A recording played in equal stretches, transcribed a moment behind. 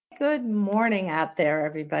good morning out there,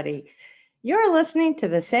 everybody. You're listening to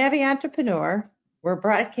The Savvy Entrepreneur. We're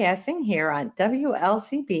broadcasting here on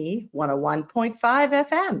WLCB 101.5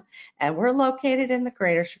 FM, and we're located in the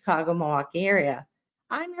greater Chicago-Milwaukee area.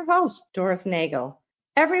 I'm your host, Doris Nagel.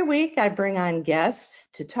 Every week, I bring on guests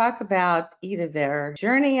to talk about either their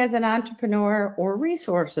journey as an entrepreneur or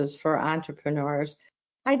resources for entrepreneurs.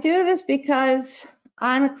 I do this because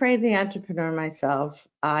I'm a crazy entrepreneur myself.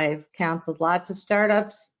 I've counseled lots of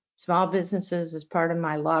startups, small businesses as part of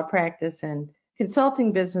my law practice and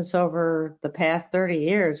consulting business over the past 30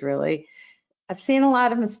 years, really. I've seen a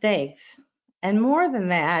lot of mistakes. And more than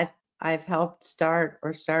that, I've helped start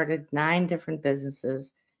or started 9 different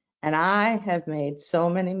businesses. And I have made so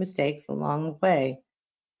many mistakes along the way.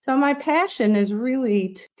 So my passion is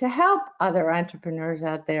really to help other entrepreneurs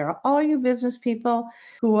out there, all you business people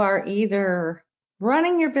who are either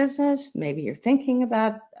running your business, maybe you're thinking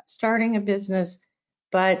about starting a business,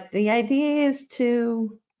 but the idea is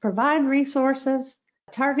to provide resources,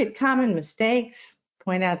 target common mistakes,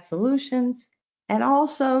 point out solutions, and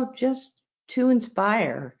also just to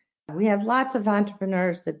inspire. We have lots of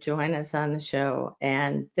entrepreneurs that join us on the show,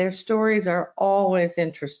 and their stories are always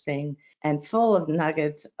interesting and full of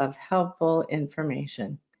nuggets of helpful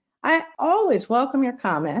information. I always welcome your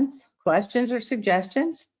comments, questions, or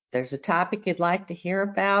suggestions. If there's a topic you'd like to hear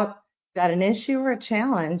about, got an issue or a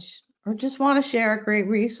challenge, or just want to share a great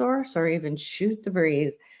resource or even shoot the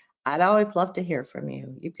breeze, I'd always love to hear from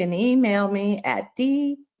you. You can email me at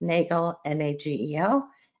dnagel, Nagel,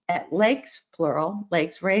 at lakes, plural,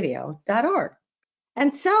 lakesradio.org.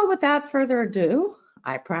 And so without further ado,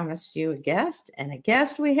 I promised you a guest, and a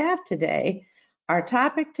guest we have today. Our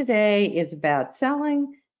topic today is about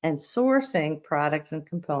selling and sourcing products and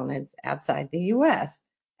components outside the U.S.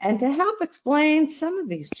 And to help explain some of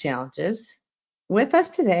these challenges, with us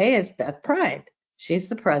today is Beth Pride. She's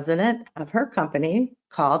the president of her company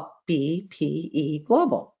called BPE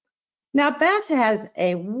Global. Now, Beth has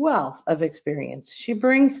a wealth of experience. She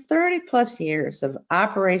brings 30 plus years of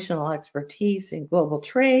operational expertise in global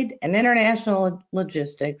trade and international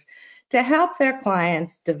logistics to help their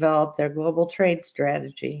clients develop their global trade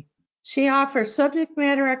strategy. She offers subject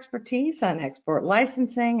matter expertise on export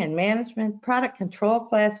licensing and management, product control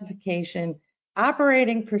classification,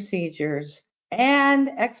 operating procedures, and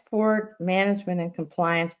export management and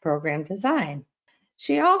compliance program design.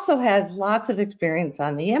 She also has lots of experience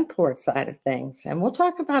on the import side of things, and we'll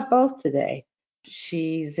talk about both today.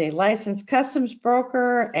 She's a licensed customs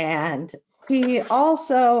broker, and she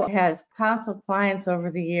also has counseled clients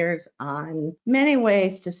over the years on many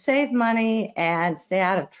ways to save money and stay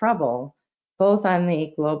out of trouble, both on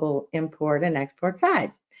the global import and export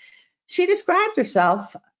side. She describes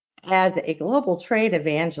herself as a global trade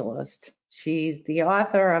evangelist. She's the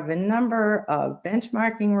author of a number of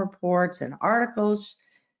benchmarking reports and articles.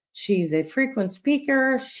 She's a frequent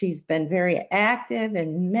speaker. She's been very active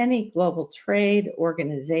in many global trade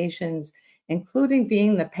organizations, including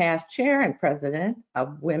being the past chair and president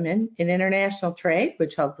of Women in International Trade,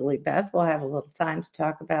 which hopefully Beth will have a little time to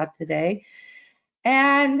talk about today.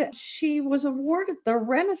 And she was awarded the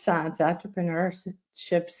Renaissance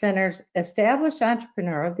Entrepreneurship Center's Established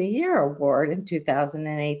Entrepreneur of the Year Award in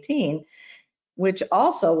 2018, which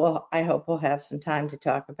also I hope we'll have some time to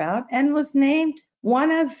talk about, and was named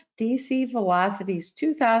one of DC Velocity's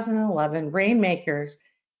 2011 Rainmakers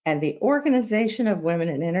and the Organization of Women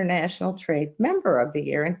in International Trade Member of the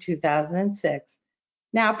Year in 2006.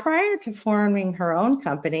 Now, prior to forming her own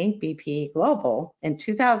company, BPE Global, in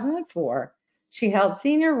 2004, she held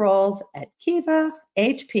senior roles at Kiva,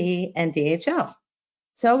 HP, and DHL.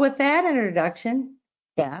 So with that introduction,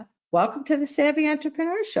 Beth, welcome to the Savvy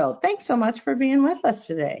Entrepreneur Show. Thanks so much for being with us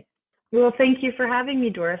today. Well, thank you for having me,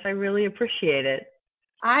 Doris. I really appreciate it.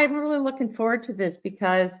 I'm really looking forward to this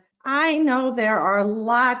because I know there are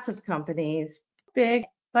lots of companies, big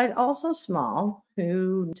but also small,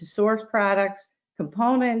 who to source products,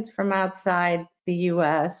 components from outside the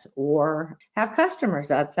U.S. or have customers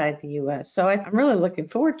outside the U.S. So I'm really looking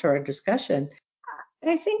forward to our discussion.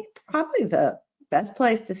 I think probably the best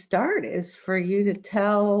place to start is for you to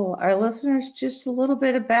tell our listeners just a little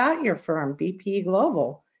bit about your firm, BPE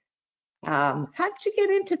Global. How did you get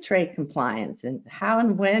into trade compliance, and how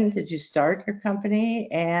and when did you start your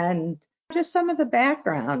company, and just some of the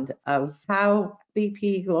background of how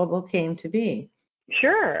BPE Global came to be?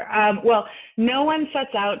 Sure. Well, no one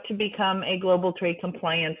sets out to become a global trade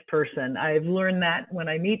compliance person. I've learned that when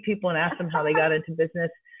I meet people and ask them how they got into business.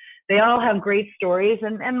 They all have great stories,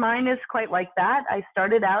 and mine is quite like that. I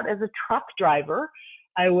started out as a truck driver.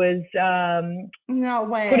 I was No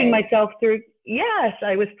way. putting myself through. yes,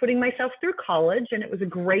 I was putting myself through college, and it was a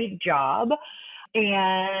great job.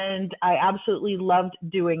 And I absolutely loved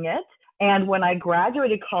doing it. And when I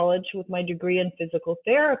graduated college with my degree in physical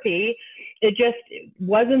therapy, it just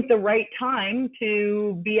wasn't the right time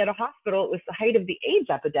to be at a hospital. It was the height of the AIDS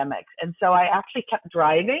epidemic. And so I actually kept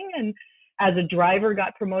driving, and as a driver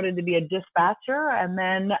got promoted to be a dispatcher. And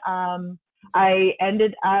then I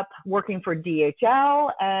ended up working for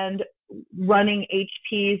DHL and running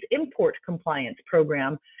HP's import compliance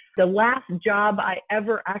program. The last job I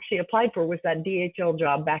ever actually applied for was that DHL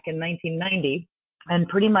job back in 1990. And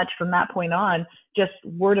pretty much from that point on, just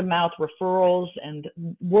word of mouth referrals and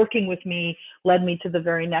working with me led me to the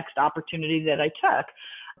very next opportunity that I took.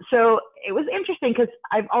 So it was interesting because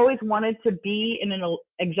I've always wanted to be in an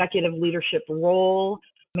executive leadership role,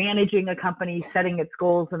 managing a company, setting its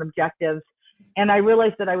goals and objectives. And I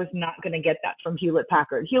realized that I was not going to get that from Hewlett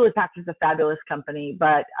Packard. Hewlett Packard is a fabulous company,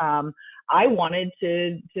 but I wanted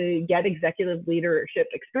to get executive leadership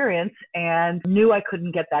experience and knew I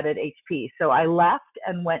couldn't get that at HP. So I left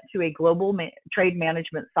and went to a global trade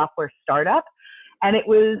management software startup. And it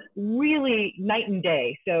was really night and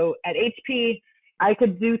day. So at HP, I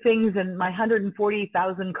could do things, and my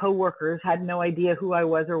 140,000 coworkers had no idea who I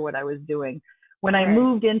was or what I was doing. When I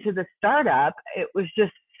moved into the startup, it was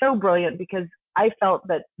just so brilliant because I felt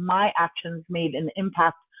that my actions made an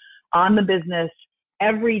impact on the business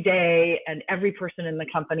every day, and every person in the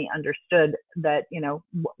company understood that, you know,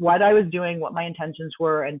 what I was doing, what my intentions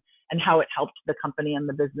were, and how it helped the company and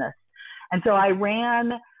the business. And so I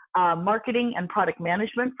ran marketing and product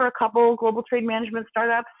management for a couple global trade management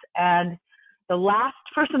startups. And the last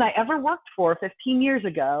person I ever worked for 15 years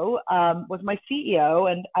ago was my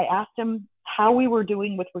CEO. And I asked him how we were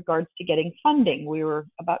doing with regards to getting funding. We were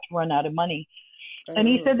about to run out of money. And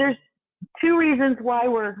he said, there's two reasons why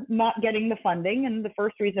we're not getting the funding. And the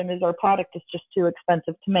first reason is our product is just too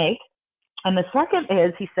expensive to make. And the second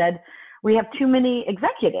is, he said, we have too many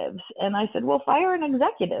executives. And I said, well, fire an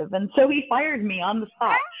executive. And so he fired me on the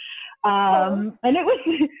spot. And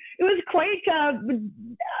it was quite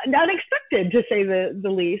unexpected, to say the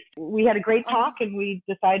least. We had a great talk, and we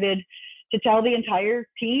decided to tell the entire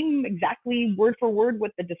team exactly word for word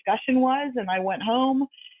what the discussion was. And I went home.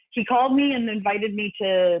 He called me and invited me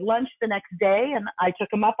to lunch the next day, and I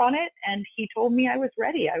took him up on it. And he told me I was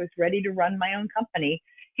ready. I was ready to run my own company.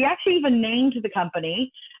 He actually even named the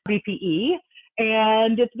company BPE.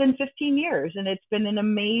 And it's been 15 years, and it's been an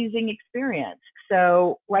amazing experience.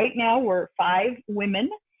 So right now we're 5 women.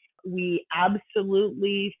 We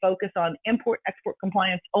absolutely focus on import-export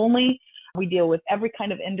compliance only. We deal with every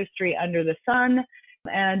kind of industry under the sun,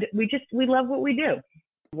 and we love what we do.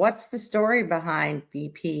 What's the story behind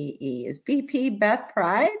BPE? Is BP Beth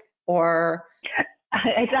Pride, or?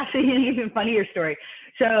 It's actually an even funnier story.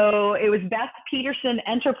 So it was Beth Peterson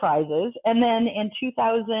Enterprises, and then in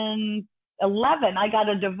 2011, I got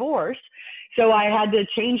a divorce, so I had to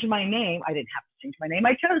change my name. I didn't have to change my name.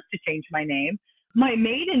 I chose to change my name. My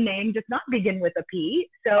maiden name does not begin with a P,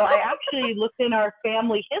 so I actually looked in our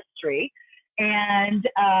family history, and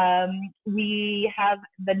we have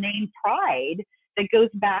the name Pride that goes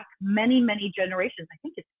back many, many generations. I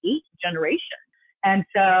think it's 8 generations. And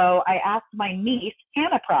so I asked my niece,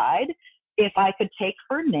 Hannah Pride, if I could take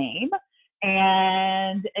her name,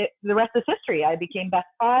 and the rest is history. I became Beth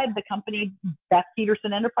Pride. The company, Beth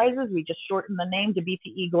Peterson Enterprises, we just shortened the name to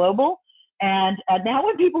BPE Global. And now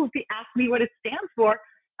when people ask me what it stands for,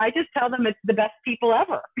 I just tell them it's the best people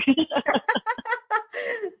ever.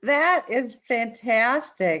 That is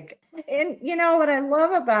fantastic. And you know what I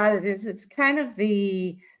love about it is it's kind of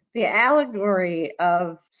the allegory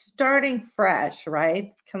of starting fresh,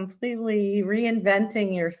 right? Completely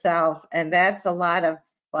reinventing yourself. And that's a lot of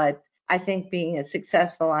what I think being a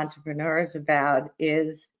successful entrepreneur is about.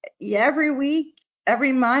 Is every week,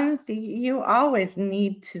 every month, you always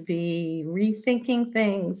need to be rethinking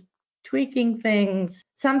things, tweaking things,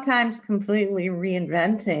 sometimes completely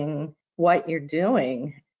reinventing what you're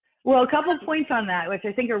doing. Well, a couple of points on that, which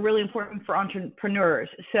I think are really important for entrepreneurs.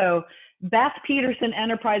 So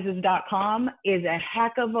BethPetersonEnterprises.com is a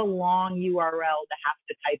heck of a long URL to have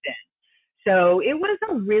to type in. So it was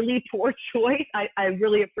a really poor choice. I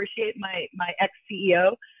really appreciate my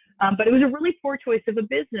ex-CEO, but it was a really poor choice of a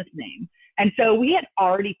business name. And so we had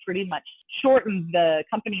already pretty much shortened the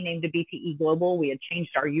company name to BPE Global. We had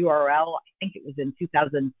changed our URL, I think it was in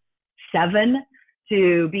 2007,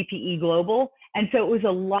 to BPE Global. And so it was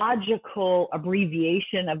a logical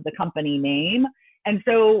abbreviation of the company name. And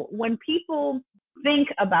so when people think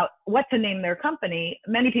about what to name their company,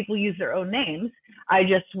 many people use their own names. I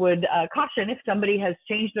just would caution, if somebody has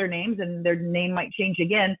changed their names and their name might change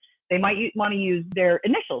again, They might want to use their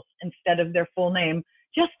initials instead of their full name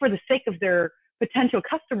just for the sake of their potential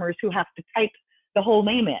customers who have to type the whole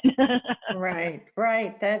name in. Right,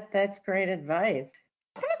 right. That's great advice.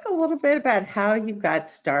 Talk a little bit about how you got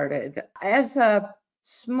started. As a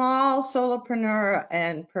small solopreneur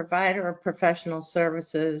and provider of professional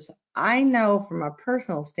services, I know from a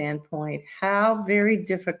personal standpoint how very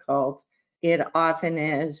difficult it often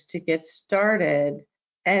is to get started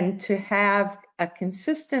and to have a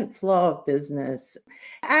consistent flow of business.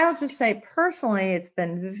 I'll just say personally, it's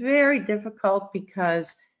been very difficult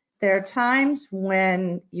because there are times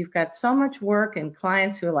when you've got so much work and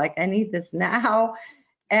clients who are like, I need this now.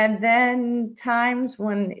 And then times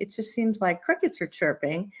when it just seems like crickets are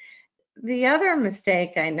chirping. The other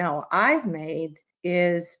mistake I know I've made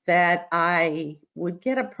is that I would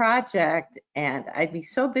get a project and I'd be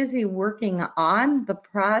so busy working on the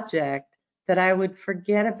project that I would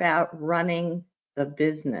forget about running the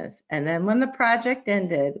business. And then when the project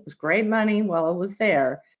ended, it was great money while it was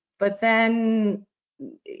there. But then,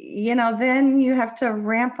 then you have to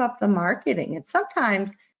ramp up the marketing. And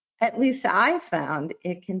sometimes, at least I found,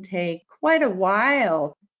 it can take quite a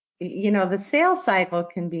while. The sales cycle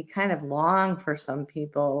can be kind of long for some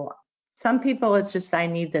people. Some people, it's just, I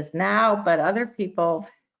need this now, but other people,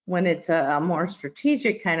 when it's a more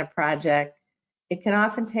strategic kind of project, it can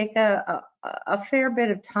often take a fair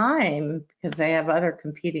bit of time because they have other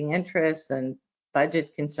competing interests and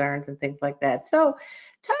budget concerns and things like that. So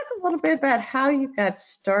talk a little bit about how you got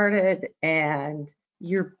started and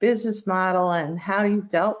your business model and how you've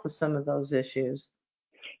dealt with some of those issues.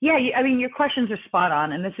 Yeah, I mean, your questions are spot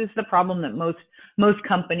on, and this is the problem that most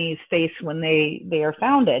companies face when they are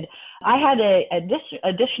founded. I had a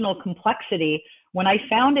additional complexity when I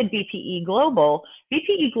founded BPE Global.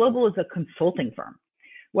 BPE Global is a consulting firm.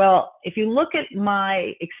 Well, if you look at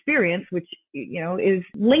my experience, which is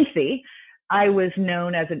lengthy, I was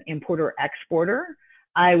known as an importer-exporter.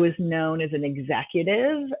 I was known as an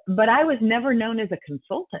executive, but I was never known as a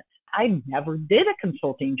consultant. I never did a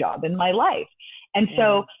consulting job in my life. And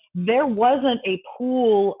so there wasn't a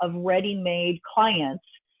pool of ready-made clients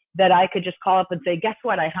that I could just call up and say, guess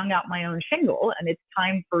what? I hung out my own shingle and it's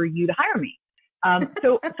time for you to hire me.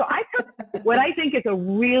 So I took what I think is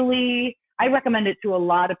I recommend it to a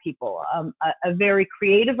lot of people, a very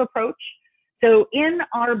creative approach. So in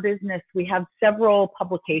our business, we have several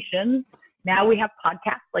publications. Now we have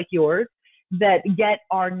podcasts like yours that get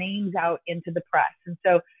our names out into the press. And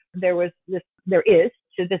so there is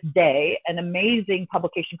to this day an amazing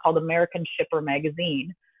publication called American Shipper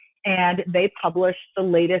Magazine. And they published the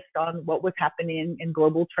latest on what was happening in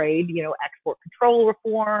global trade, export control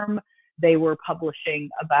reform. They were publishing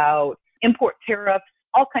about import tariffs,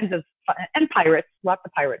 all kinds of, and pirates, lots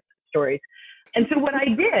of pirate stories. And so what I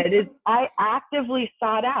did is I actively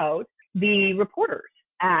sought out the reporters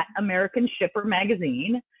at American Shipper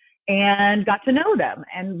Magazine and got to know them.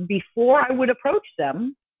 And before I would approach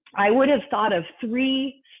them, I would have thought of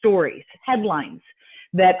 3 stories, headlines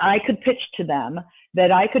that I could pitch to them,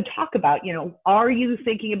 that I could talk about. Are you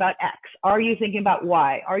thinking about X? Are you thinking about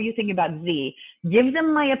Y? Are you thinking about Z? Give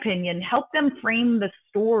them my opinion, help them frame the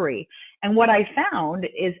story. And what I found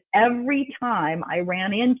is every time I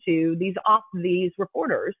ran into these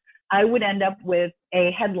reporters, I would end up with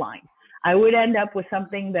a headline. I would end up with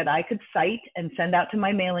something that I could cite and send out to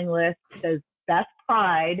my mailing list that says, Best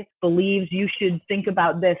Pride believes you should think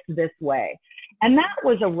about this way. And that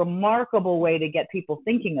was a remarkable way to get people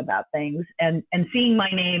thinking about things and seeing my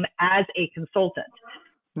name as a consultant.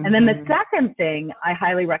 Mm-hmm. And then the second thing I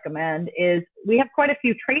highly recommend is we have quite a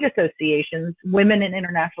few trade associations. Women in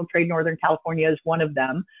International Trade Northern California is one of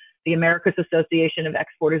them. The Americas Association of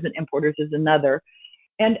Exporters and Importers is another.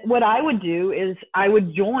 And what I would do is I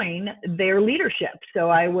would join their leadership. So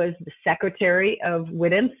I was the secretary of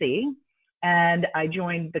WIT-NC, and I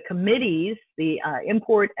joined the committees, the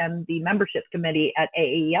import and the membership committee at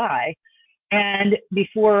AAEI. And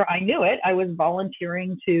before I knew it, I was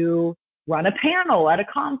volunteering to run a panel at a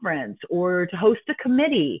conference or to host a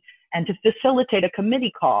committee and to facilitate a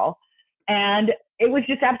committee call. And it was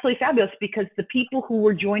just absolutely fabulous because the people who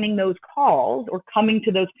were joining those calls or coming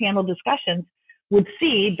to those panel discussions would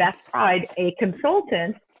see Best Pride, a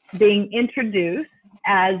consultant, being introduced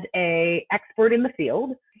as an expert in the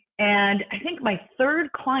field. And I think my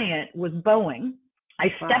third client was Boeing.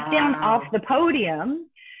 I stepped down off the podium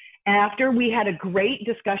after we had a great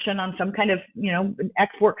discussion on some kind of,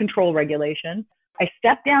 export control regulation. I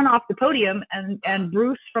stepped down off the podium and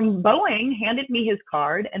Bruce from Boeing handed me his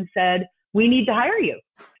card and said, we need to hire you.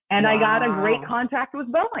 And I got a great contract with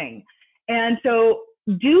Boeing. And so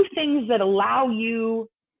do things that allow you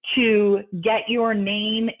to get your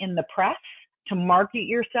name in the press, to market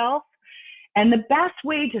yourself. And the best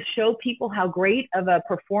way to show people how great of a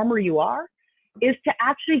performer you are is to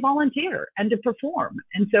actually volunteer and to perform.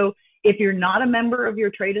 And so if you're not a member of your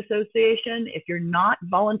trade association, if you're not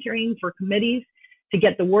volunteering for committees to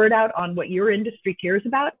get the word out on what your industry cares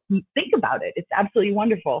about, think about it. It's absolutely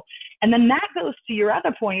wonderful. And then that goes to your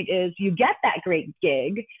other point is you get that great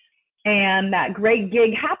gig and that great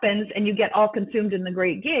gig happens and you get all consumed in the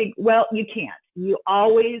great gig. Well, you can't. You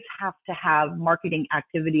always have to have marketing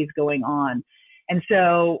activities going on. And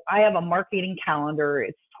so I have a marketing calendar.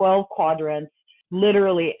 It's 12 quadrants.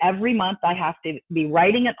 Literally every month I have to be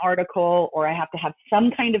writing an article or I have to have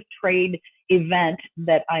some kind of trade event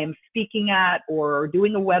that I am speaking at or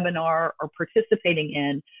doing a webinar or participating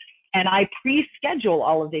in. And I pre-schedule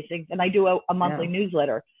all of these things and I do a monthly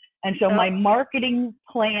newsletter. And so my marketing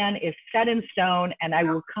plan is set in stone and I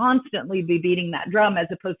will constantly be beating that drum as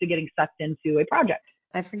opposed to getting sucked into a project.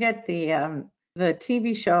 I forget the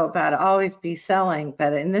TV show about always be selling,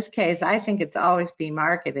 but in this case, I think it's always be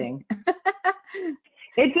marketing.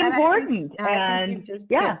 It's important. I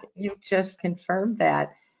think you just confirmed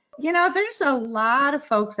that. You know, there's a lot of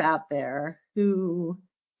folks out there who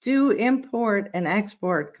do import and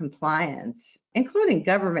export compliance, including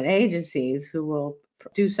government agencies who will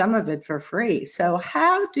do some of it for free. So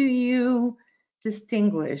how do you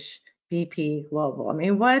distinguish BPE Global? I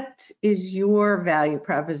mean, what is your value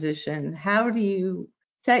proposition? How do you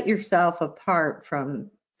set yourself apart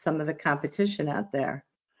from some of the competition out there?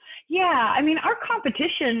 Yeah, I mean, our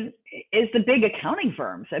competition is the big accounting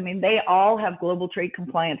firms. I mean, they all have global trade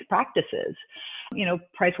compliance practices. You know,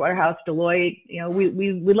 Pricewaterhouse, Deloitte, you know,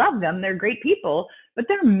 we love them. They're great people, but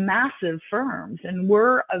they're massive firms. And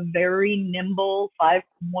we're a very nimble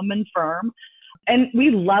 5-woman firm. And we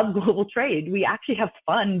love global trade. We actually have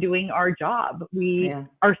fun doing our job. We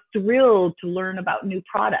are thrilled to learn about new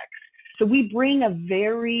products. So we bring a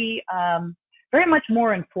very much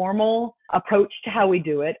more informal approach to how we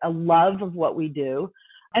do it, a love of what we do.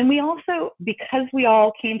 And we also, because we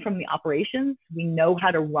all came from the operations, we know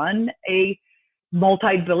how to run a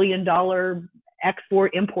multi-billion-dollar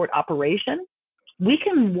export-import operation. We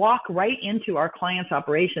can walk right into our clients'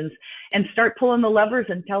 operations and start pulling the levers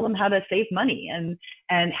and tell them how to save money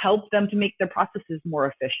and help them to make their processes more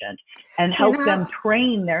efficient and help them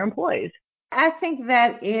train their employees. I think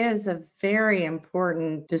that is a very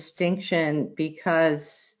important distinction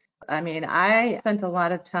because, I mean, I spent a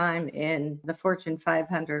lot of time in the Fortune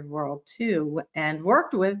 500 world too and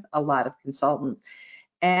worked with a lot of consultants.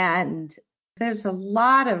 And there's a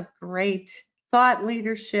lot of great thought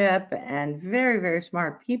leadership and very, very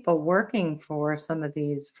smart people working for some of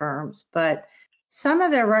these firms. But some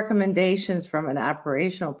of their recommendations from an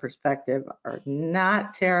operational perspective are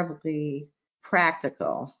not terribly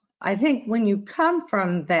practical. I think when you come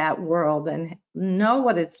from that world and know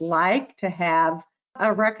what it's like to have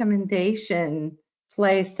a recommendation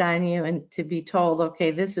placed on you and to be told,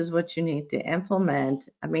 okay, this is what you need to implement.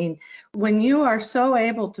 I mean, when you are so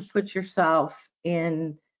able to put yourself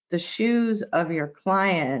in the shoes of your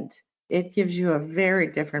client, it gives you a very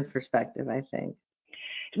different perspective, I think.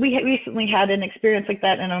 We recently had an experience like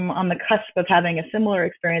that, and I'm on the cusp of having a similar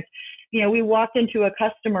experience. You know, we walked into a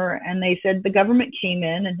customer and they said the government came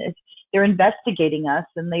in and they're investigating us,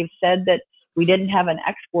 and they've said that we didn't have an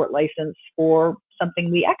export license for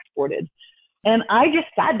something we exported. And I just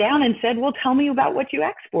sat down and said, well, tell me about what you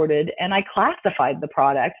exported. And I classified the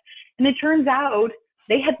product. And it turns out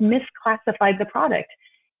they had misclassified the product.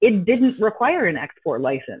 It didn't require an export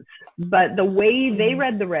license, but the way they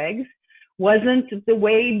read the regs wasn't the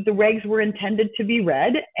way the regs were intended to be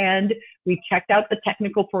read. And we checked out the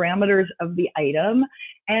technical parameters of the item,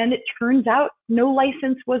 and it turns out no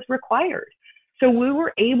license was required. So we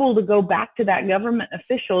were able to go back to that government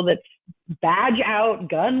official that's badge out,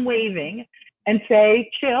 gun waving, and say,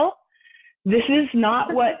 chill, this is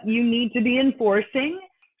not what you need to be enforcing.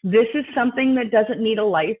 This is something that doesn't need a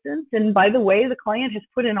license. And by the way, the client has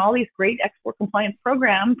put in all these great export compliance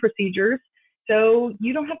program procedures, so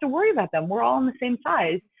you don't have to worry about them. We're all in the same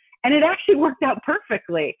size. And it actually worked out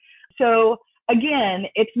perfectly. So again,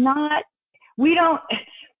 it's not,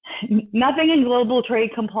 nothing in global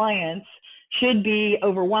trade compliance should be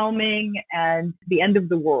overwhelming and the end of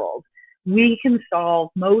the world. We can solve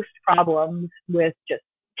most problems with just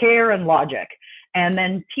care and logic, and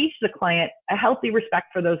then teach the client a healthy respect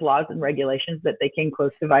for those laws and regulations that they came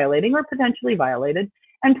close to violating or potentially violated,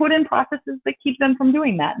 and put in processes that keep them from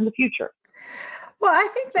doing that in the future. Well, I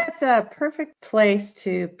think that's a perfect place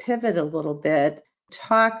to pivot a little bit,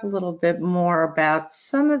 talk a little bit more about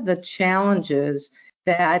some of the challenges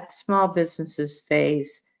that small businesses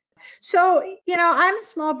face So, I'm a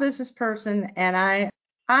small business person and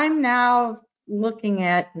I'm now looking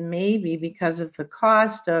at maybe because of the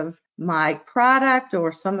cost of my product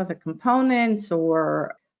or some of the components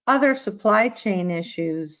or other supply chain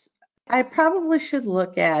issues, I probably should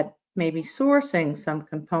look at maybe sourcing some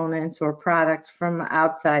components or products from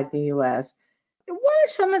outside the US. What are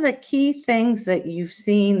some of the key things that you've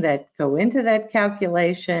seen that go into that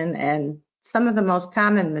calculation and some of the most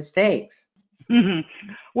common mistakes? Mhm.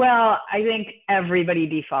 Well, I think everybody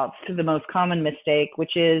defaults to the most common mistake,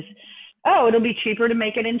 which is, oh, it'll be cheaper to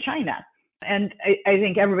make it in China. And I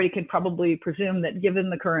think everybody could probably presume that given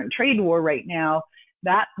the current trade war right now,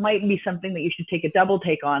 that might be something that you should take a double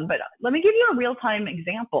take on. But let me give you a real time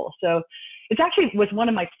example. So it's actually with one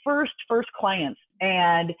of my first clients,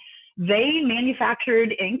 and they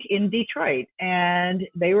manufactured ink in Detroit, and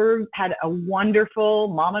had a wonderful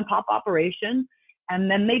mom and pop operation. And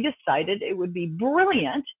then they decided it would be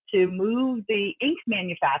brilliant to move the ink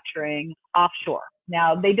manufacturing offshore.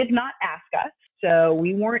 Now, they did not ask us, so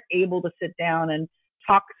we weren't able to sit down and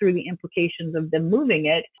talk through the implications of them moving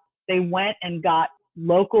it. They went and got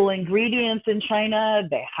local ingredients in China.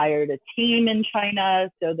 They hired a team in China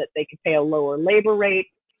so that they could pay a lower labor rate.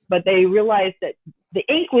 But they realized that the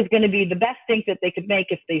ink was going to be the best ink that they could make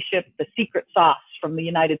if they shipped the secret sauce from the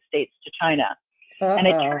United States to China. And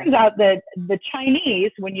it Uh-oh. turns out that the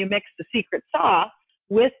Chinese, when you mix the secret sauce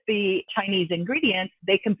with the Chinese ingredients,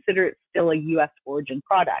 they consider it still a U.S. origin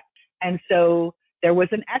product. And so there was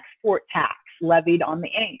an export tax levied on the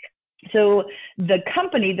ink. So the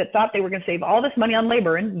company that thought they were going to save all this money on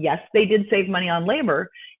labor, and yes, they did save money on labor,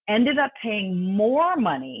 ended up paying more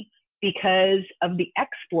money because of the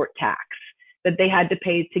export tax that they had to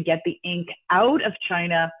pay to get the ink out of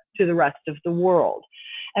China to the rest of the world.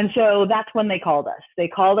 And so that's when they called us. They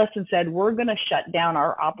called us and said, we're going to shut down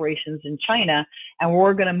our operations in China and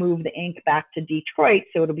we're going to move the ink back to Detroit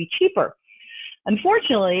so it'll be cheaper.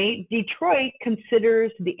 Unfortunately, Detroit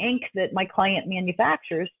considers the ink that my client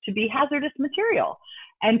manufactures to be hazardous material.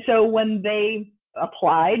 And so when they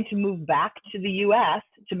applied to move back to the US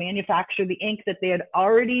to manufacture the ink that they had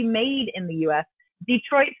already made in the US,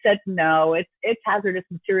 Detroit said, no, it's hazardous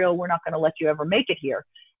material. We're not going to let you ever make it here.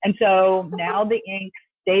 And so now the ink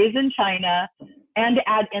stays in China. And to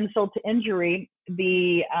add insult to injury,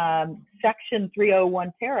 the Section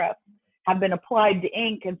 301 tariffs have been applied to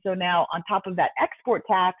ink. And so now on top of that export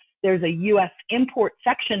tax, there's a U.S. import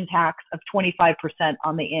section tax of 25%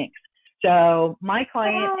 on the inks. So my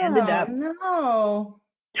client ended up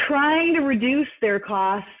trying to reduce their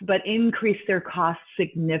costs, but increase their costs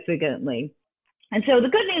significantly. And so the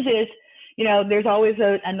good news is, there's always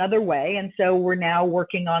another way. And so we're now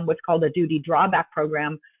working on what's called a duty drawback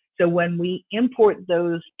program. So when we import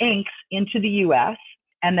those inks into the U.S.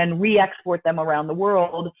 and then re-export them around the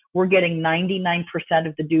world, we're getting 99%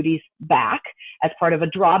 of the duties back as part of a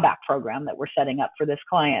drawback program that we're setting up for this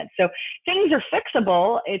client. So things are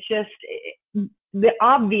fixable. It's just the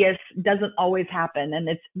obvious doesn't always happen. And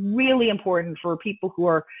it's really important for people who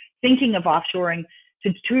are thinking of offshoring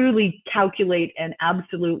to truly calculate an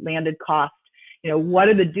absolute landed cost. What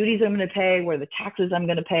are the duties I'm going to pay? What are the taxes I'm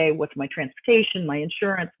going to pay? What's my transportation, my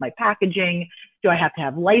insurance, my packaging? Do I have to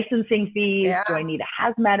have licensing fees? Yeah. Do I need a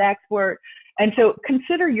hazmat export? And so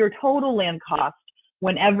consider your total land cost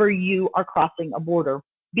whenever you are crossing a border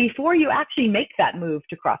before you actually make that move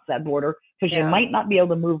to cross that border, because you might not be able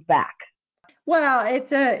to move back. Well,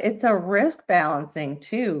 it's a risk balancing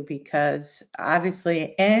too, because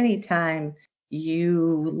obviously anytime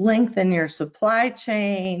you lengthen your supply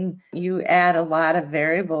chain, you add a lot of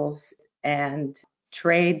variables and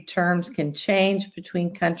trade terms can change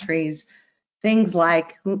between countries. Things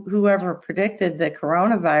like whoever predicted the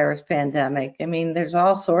coronavirus pandemic. I mean, there's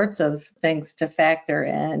all sorts of things to factor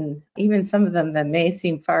in, even some of them that may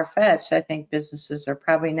seem far-fetched. I think businesses are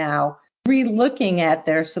probably now re-looking at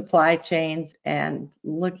their supply chains and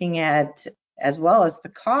looking at, as well as the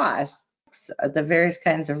costs, the various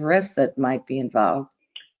kinds of risks that might be involved.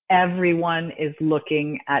 Everyone is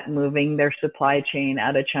looking at moving their supply chain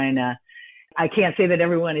out of China. I can't say that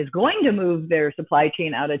everyone is going to move their supply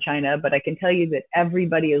chain out of China, but I can tell you that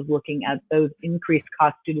everybody is looking at those increased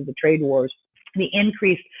costs due to the trade wars, the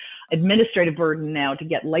increased administrative burden now to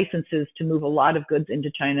get licenses to move a lot of goods into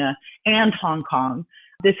China and Hong Kong.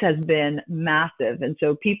 This has been massive. And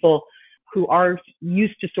so people who are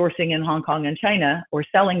used to sourcing in Hong Kong and China or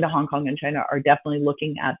selling to Hong Kong and China are definitely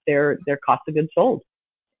looking at their cost of goods sold.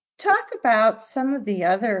 Talk about some of the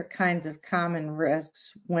other kinds of common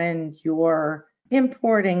risks when you're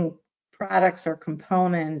importing products or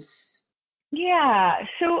components. Yeah,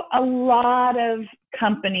 so a lot of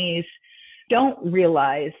companies don't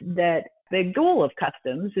realize that the goal of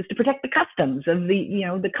customs is to protect the customs of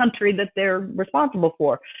the country that they're responsible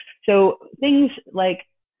for. So things like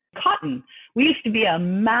cotton. We used to be a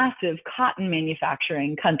massive cotton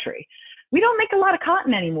manufacturing country. We don't make a lot of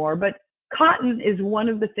cotton anymore, but cotton is one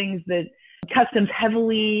of the things that customs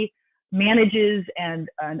heavily manages and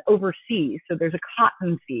oversees. So there's a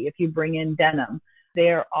cotton fee if you bring in denim.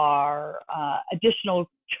 There are additional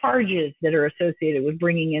charges that are associated with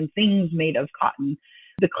bringing in things made of cotton.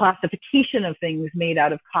 The classification of things made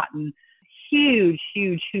out of cotton, huge,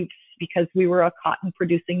 huge hoops, because we were a cotton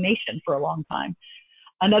producing nation for a long time.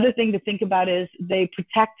 Another thing to think about is they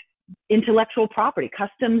protect intellectual property.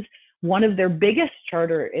 Customs, one of their biggest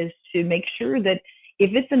charter is to make sure that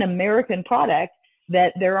if it's an American product,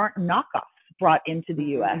 that there aren't knockoffs brought into the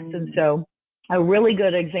U.S. And so a really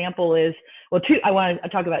good example is, I want to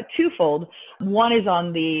talk about twofold. One is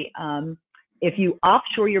on the, if you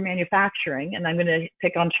offshore your manufacturing, and I'm going to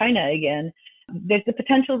pick on China again, there's the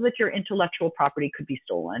potential that your intellectual property could be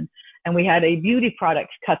stolen. And we had a beauty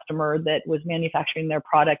products customer that was manufacturing their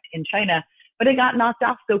product in China, but it got knocked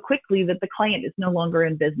off so quickly that the client is no longer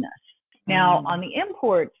in business. Now, on the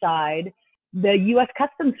import side, the U.S.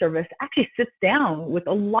 Customs Service actually sits down with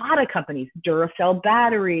a lot of companies, Duracell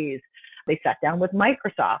batteries. They sat down with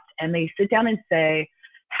Microsoft, and they sit down and say,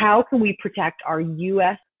 how can we protect our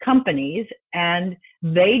U.S. companies? And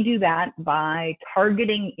they do that by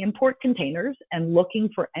targeting import containers and looking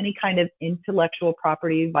for any kind of intellectual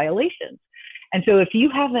property violations. And so if you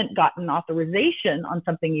haven't gotten authorization on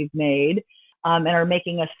something you've made, and are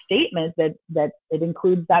making a statement that it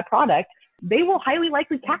includes that product, they will highly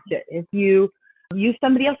likely catch it if you use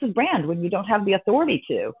somebody else's brand when you don't have the authority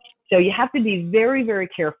to. So you have to be very, very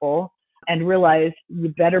careful and realize you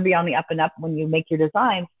better be on the up and up when you make your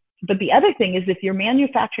design. But the other thing is, if you're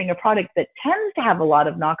manufacturing a product that tends to have a lot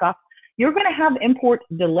of knockoffs, you're going to have import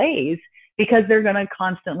delays because they're going to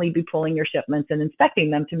constantly be pulling your shipments and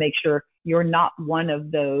inspecting them to make sure you're not one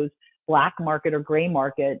of those black market or gray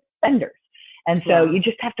market vendors. And so you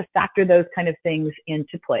just have to factor those kind of things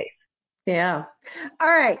into place. Yeah. All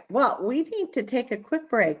right. Well, we need to take a quick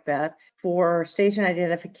break, Beth, for station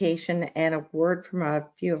identification and a word from a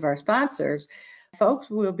few of our sponsors. Folks,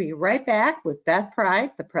 we'll be right back with Beth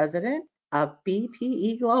Pride, the president of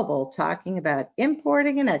BPE Global, talking about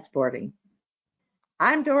importing and exporting.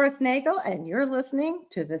 I'm Doris Nagel, and you're listening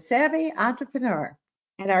to The Savvy Entrepreneur.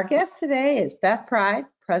 And our guest today is Beth Pride,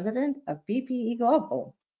 president of BPE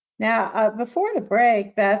Global. Now, before the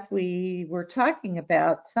break, Beth, we were talking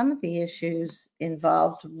about some of the issues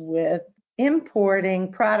involved with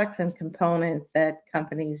importing products and components that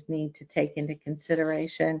companies need to take into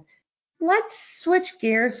consideration. Let's switch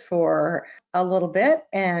gears for a little bit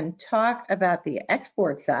and talk about the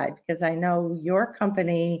export side, because I know your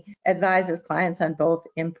company advises clients on both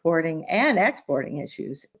importing and exporting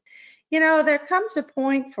issues. You know, there comes a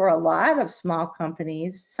point for a lot of small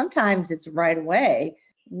companies, sometimes it's right away,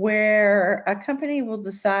 where a company will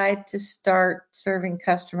decide to start serving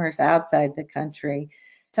customers outside the country.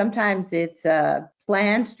 Sometimes it's a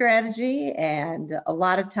planned strategy, and a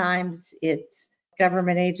lot of times it's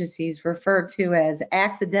government agencies referred to as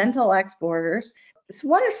accidental exporters. So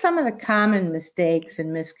what are some of the common mistakes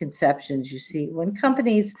and misconceptions you see when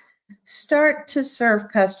companies start to serve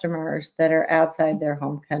customers that are outside their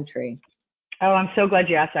home country? Oh, I'm so glad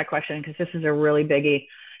you asked that question, because this is a really biggie.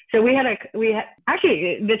 So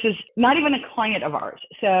actually, this is not even a client of ours.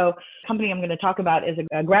 So the company I'm going to talk about is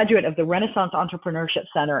a graduate of the Renaissance Entrepreneurship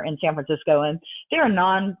Center in San Francisco. And they're a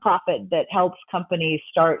nonprofit that helps companies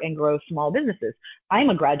start and grow small businesses. I'm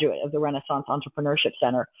a graduate of the Renaissance Entrepreneurship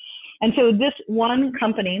Center. And so this one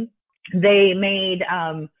company, they made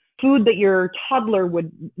food that your toddler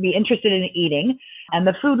would be interested in eating. And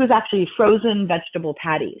the food was actually frozen vegetable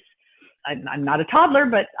patties. I'm not a toddler,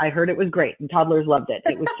 but I heard it was great, and toddlers loved it.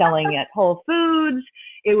 It was selling at Whole Foods.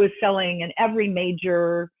 It was selling in every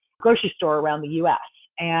major grocery store around the U.S.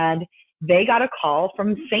 And they got a call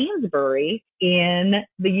from Sainsbury in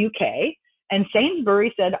the UK, and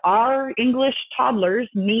Sainsbury said, our English toddlers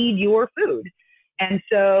need your food. And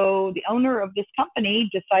so the owner of this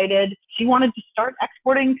company decided she wanted to start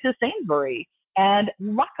exporting to Sainsbury. And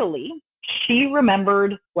luckily, she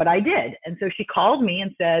remembered what I did. And so she called me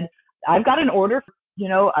and said, I've got an order,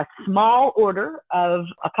 a small order of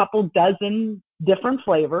a couple dozen different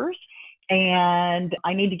flavors, and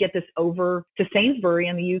I need to get this over to Sainsbury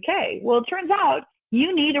in the UK. Well, it turns out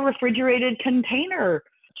you need a refrigerated container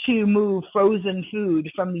to move frozen food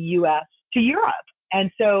from the US to Europe. And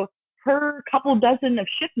so her couple dozen of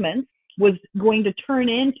shipments was going to turn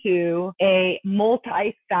into a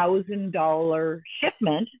multi-$1,000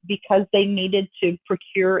 shipment because they needed to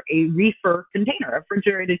procure a reefer container, a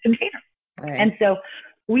refrigerated container. Right. And so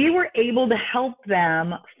we were able to help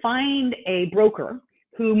them find a broker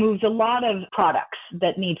who moves a lot of products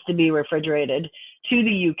that needs to be refrigerated to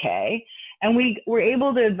the UK. And we were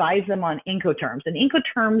able to advise them on Incoterms. And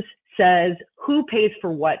Incoterms says who pays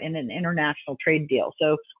for what in an international trade deal.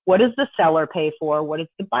 So what does the seller pay for? What does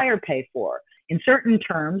the buyer pay for? In certain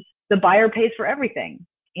terms, the buyer pays for everything.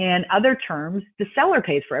 In other terms, the seller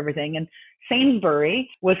pays for everything. And Sainsbury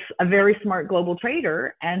was a very smart global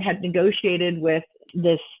trader and had negotiated with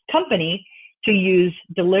this company to use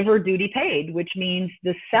deliver duty paid, which means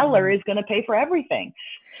the seller is going to pay for everything.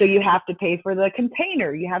 So you have to pay for the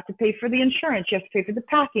container, you have to pay for the insurance, you have to pay for the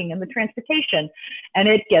packing and the transportation, and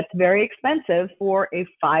it gets very expensive for a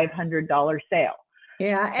 $500 sale.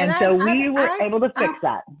 Yeah, and so we were able to fix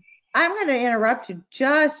that. I'm going to interrupt you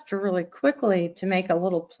just really quickly to make a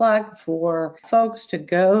little plug for folks to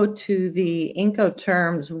go to the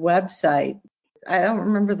Incoterms website. I don't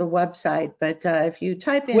remember the website, but if you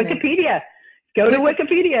type in Wikipedia. Go to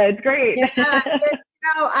Wikipedia. It's great. Yeah,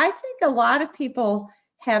 I think a lot of people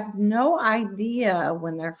have no idea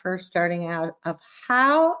when they're first starting out of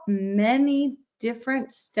how many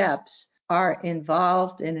different steps are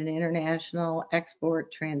involved in an international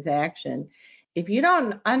export transaction. If you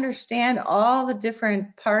don't understand all the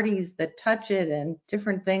different parties that touch it and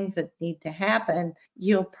different things that need to happen,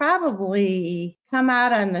 you'll probably come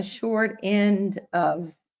out on the short end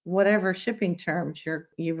of whatever shipping terms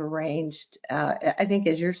you've arranged, I think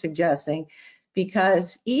as you're suggesting,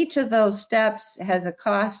 because each of those steps has a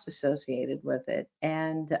cost associated with it.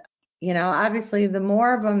 And, obviously the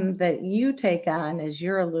more of them that you take on, as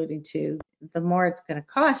you're alluding to, the more it's going to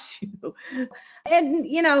cost you. And,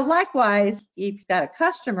 likewise, if you've got a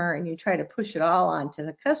customer and you try to push it all onto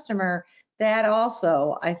the customer, that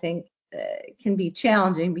also, I think, can be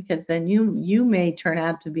challenging because then you may turn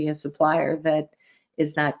out to be a supplier that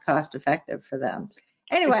is not cost effective for them.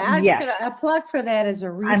 Anyway, I'm just going to plug for that as a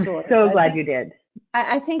resource. I'm so glad you did.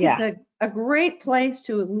 I think it's a great place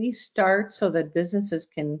to at least start so that businesses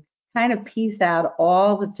can kind of piece out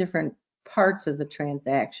all the different parts of the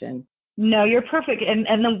transaction. No, you're perfect.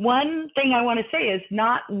 And the one thing I want to say is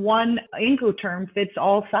not one Incoterm fits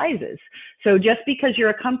all sizes. So just because you're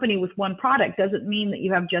a company with one product doesn't mean that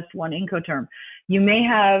you have just one Incoterm. You may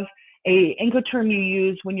have a Incoterm you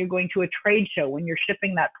use when you're going to a trade show, when you're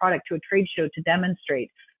shipping that product to a trade show to demonstrate,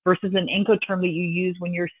 versus an Incoterm that you use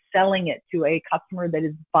when you're selling it to a customer that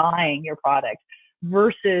is buying your product,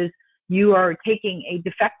 versus you are taking a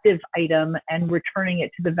defective item and returning it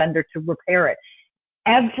to the vendor to repair it.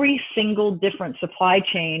 Every single different supply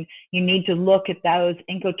chain, you need to look at those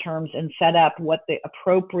Incoterms and set up what the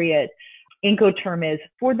appropriate Incoterm is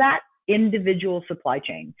for that individual supply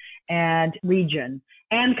chain and region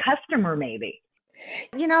and customer maybe.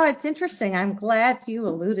 It's interesting. I'm glad you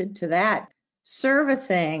alluded to that.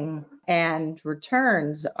 Servicing and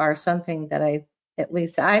returns are something that at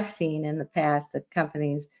least I've seen in the past that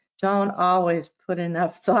companies don't always put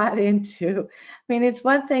enough thought into. I mean, it's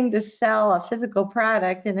one thing to sell a physical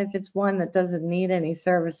product, and if it's one that doesn't need any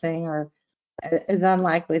servicing or is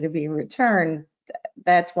unlikely to be returned,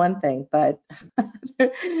 that's one thing. But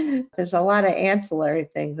there's a lot of ancillary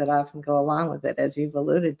things that often go along with it, as you've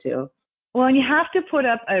alluded to. Well, and you have to put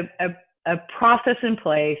up a process in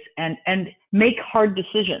place and make hard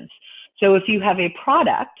decisions. So if you have a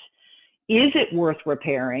product, is it worth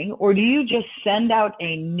repairing, or do you just send out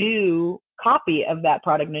a new copy of that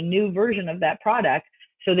product and a new version of that product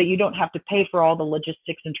so that you don't have to pay for all the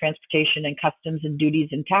logistics and transportation and customs and duties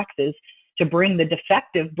and taxes to bring the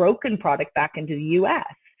defective, broken product back into the U.S.?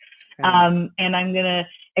 Right. And I'm going to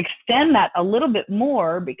extend that a little bit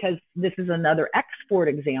more because this is another export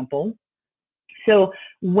example. So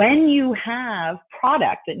when you have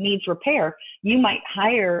product that needs repair, you might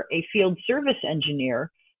hire a field service engineer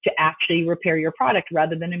to actually repair your product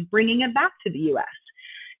rather than bringing it back to the U.S.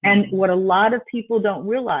 And what a lot of people don't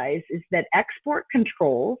realize is that export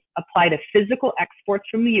controls apply to physical exports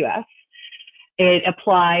from the U.S. It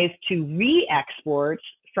applies to re-exports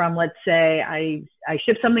from, let's say, I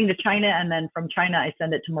ship something to China and then from China I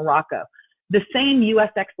send it to Morocco. The same U.S.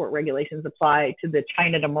 export regulations apply to the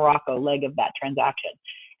China to Morocco leg of that transaction.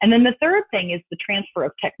 And then the third thing is the transfer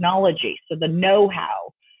of technology. So the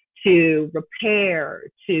know-how to repair,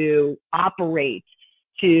 to operate,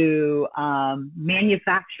 to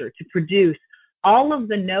manufacture, to produce, all of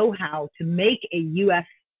the know-how to make a U.S.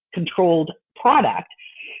 controlled product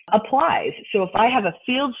applies. So if I have a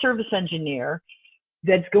field service engineer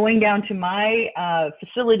that's going down to my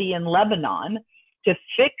facility in Lebanon to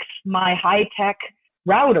fix my high-tech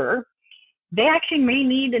router, they actually may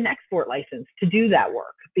need an export license to do that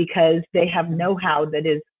work because they have know-how that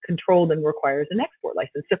is controlled and requires an export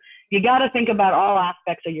license. So you got to think about all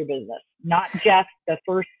aspects of your business, not just the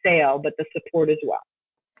first sale, but the support as well.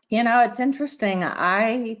 It's interesting.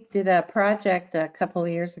 I did a project a couple of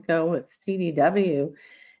years ago with CDW,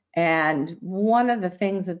 and one of the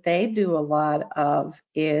things that they do a lot of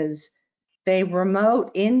is they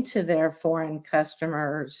remote into their foreign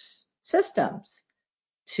customers' systems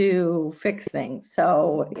to fix things.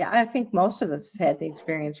 So yeah, I think most of us have had the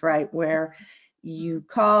experience, right, where you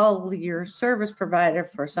call your service provider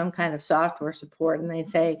for some kind of software support and they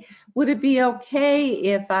say, would it be okay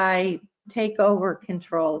if I take over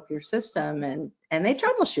control of your system? And they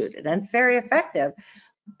troubleshoot it, and it's very effective.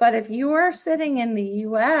 But if you are sitting in the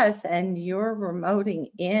US and you're remoting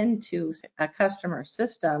into a customer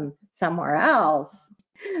system somewhere else,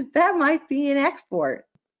 that might be an export.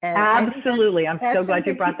 And absolutely. I'm so glad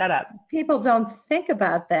you brought that up. People don't think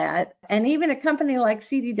about that. And even a company like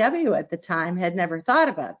CDW at the time had never thought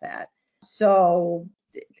about that. So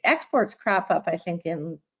exports crop up, I think,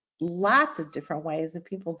 in lots of different ways that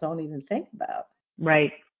people don't even think about.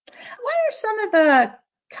 Right. What are some of the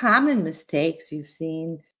common mistakes you've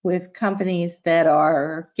seen with companies that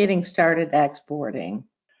are getting started exporting?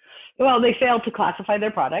 Well, they fail to classify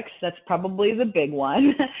their products. That's probably the big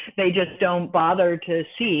one. They just don't bother to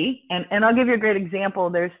see. And I'll give you a great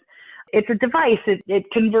example. It's a device. It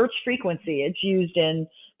converts frequency. It's used in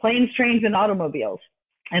planes, trains, and automobiles.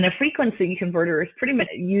 And a frequency converter is pretty much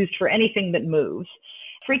used for anything that moves.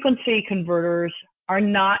 Frequency converters are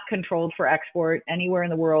not controlled for export anywhere in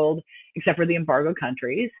the world except for the embargo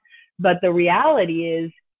countries. But the reality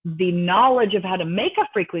is the knowledge of how to make a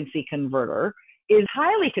frequency converter is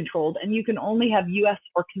highly controlled, and you can only have U.S.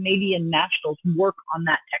 or Canadian nationals work on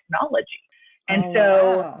that technology. And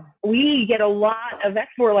wow. We get a lot of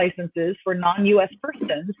export licenses for non-U.S.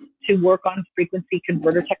 persons to work on frequency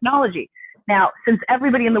converter technology. Now, since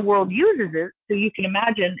everybody in the world uses it, so you can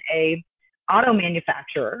imagine a auto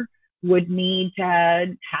manufacturer would need to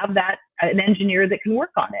have an engineer that can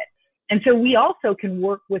work on it. And so we also can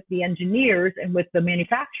work with the engineers and with the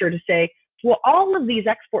manufacturer to say, well, all of these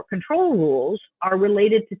export control rules are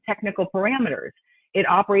related to technical parameters. It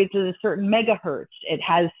operates at a certain megahertz. It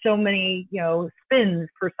has so many, spins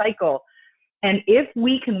per cycle. And if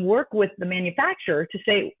we can work with the manufacturer to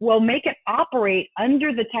say, well, make it operate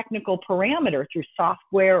under the technical parameter through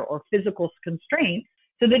software or physical constraints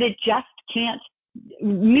so that it just can't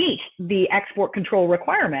meet the export control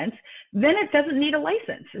requirements, then it doesn't need a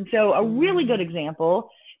license. And so a really good example,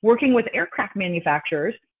 working with aircraft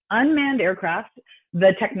manufacturers, unmanned aircraft,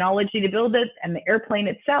 the technology to build it and the airplane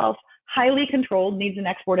itself, highly controlled, needs an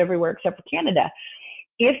export everywhere except for Canada.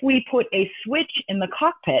 If we put a switch in the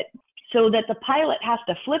cockpit so that the pilot has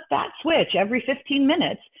to flip that switch every 15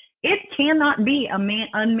 minutes, it cannot be an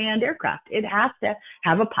unmanned aircraft. It has to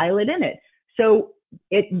have a pilot in it. So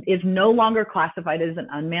it is no longer classified as an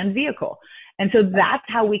unmanned vehicle. And so that's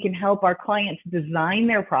how we can help our clients design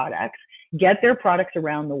their products, get their products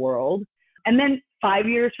around the world. And then 5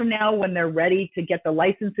 years from now, when they're ready to get the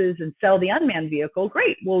licenses and sell the unmanned vehicle,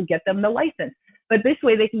 great, we'll get them the license. But this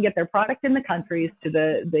way they can get their product in the countries to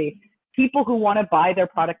the people who want to buy their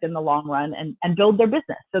product in the long run and build their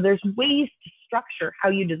business. So there's ways to structure how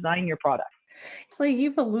you design your product. So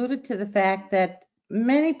you've alluded to the fact that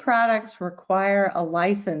many products require a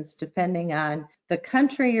license depending on the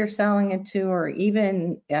country you're selling it to, or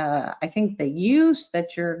even I think the use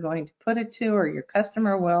that you're going to put it to, or your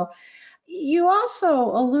customer will. You also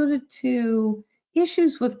alluded to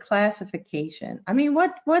issues with classification. I mean,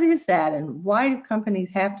 what is that, and why do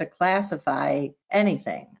companies have to classify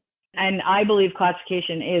anything? And I believe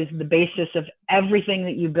classification is the basis of everything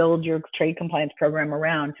that you build your trade compliance program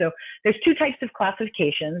around. So there's two types of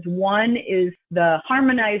classifications. One is the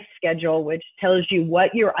harmonized schedule, which tells you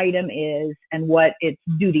what your item is and what it's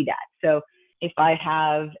dutied at. So if I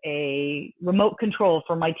have a remote control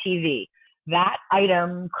for my TV, that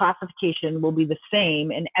item classification will be the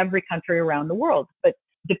same in every country around the world. But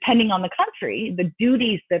depending on the country, the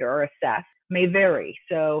duties that are assessed may vary.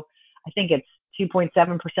 So I think it's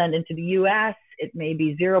 2.7% into the US, it may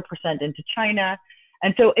be 0% into China.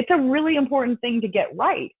 And so it's a really important thing to get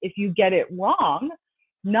right. If you get it wrong,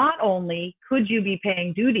 not only could you be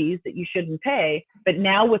paying duties that you shouldn't pay, but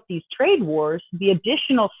now with these trade wars, the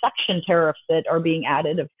additional section tariffs that are being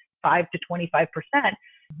added of 5 to 25%,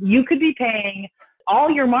 you could be paying all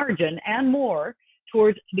your margin and more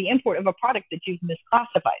towards the import of a product that you've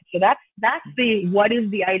misclassified. So that's the what is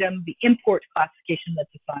the item, the import classification that's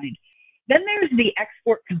assigned. Then there's the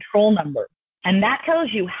export control number. And that tells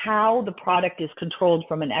you how the product is controlled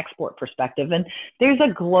from an export perspective. And there's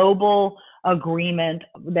a global agreement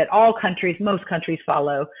that all countries, most countries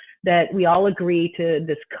follow, that we all agree to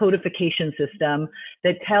this codification system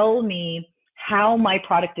that tell me how my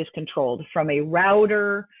product is controlled, from a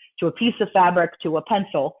router to a piece of fabric to a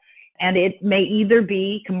pencil. And it may either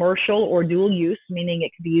be commercial or dual use, meaning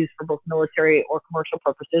it can be used for both military or commercial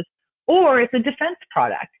purposes, or it's a defense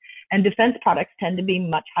product. And defense products tend to be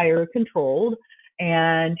much higher controlled,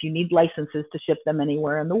 and you need licenses to ship them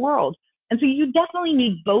anywhere in the world. And so you definitely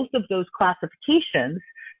need both of those classifications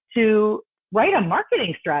to write a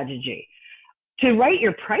marketing strategy, to write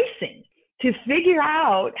your pricing, to figure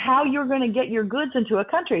out how you're going to get your goods into a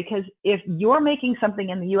country. Because if you're making something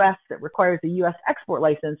in the U.S. that requires a U.S. export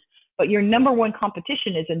license, but your number one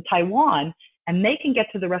competition is in Taiwan, and they can get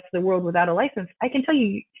to the rest of the world without a license, I can tell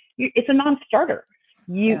you, it's a non-starter.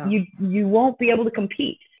 You won't be able to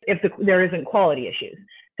compete if there isn't quality issues.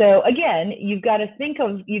 So again, you got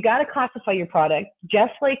to classify your product,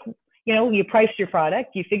 just like, you price your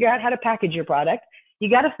product, you figure out how to package your product. You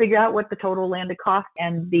got to figure out what the total landed cost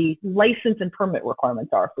and the license and permit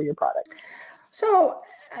requirements are for your product. So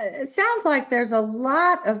it sounds like there's a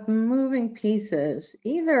lot of moving pieces,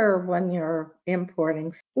 either when you're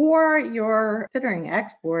importing or you're considering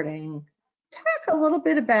exporting. Talk a little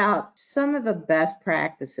bit about some of the best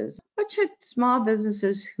practices. What should small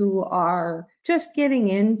businesses who are just getting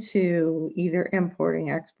into either importing,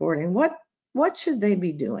 exporting, what should they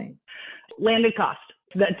be doing? Landed cost.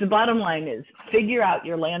 That's the bottom line, is figure out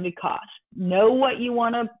your landed cost. Know what you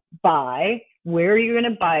want to buy, where you're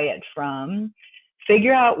going to buy it from.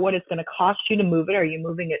 Figure out what it's going to cost you to move it. Are you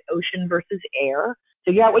moving it ocean versus air?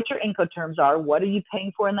 Figure out what your Incoterms are. What are you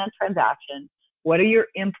paying for in that transaction? What are your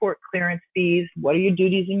import clearance fees? What are your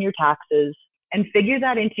duties and your taxes? And figure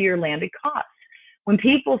that into your landed costs. When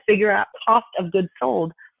people figure out cost of goods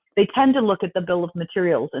sold, they tend to look at the bill of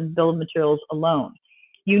materials and bill of materials alone.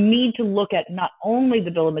 You need to look at not only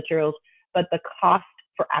the bill of materials, but the cost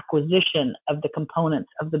for acquisition of the components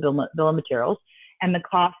of the bill of materials and the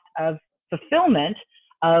cost of fulfillment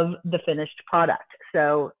of the finished product.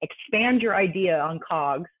 So expand your idea on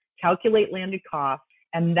COGS, calculate landed costs,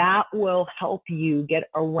 and that will help you get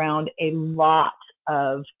around a lot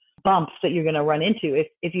of bumps that you're going to run into.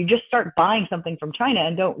 If you just start buying something from China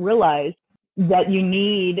and don't realize that you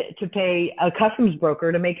need to pay a customs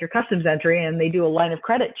broker to make your customs entry, and they do a line of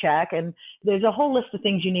credit check, and there's a whole list of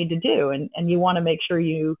things you need to do. And you want to make sure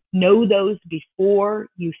you know those before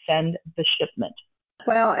you send the shipment.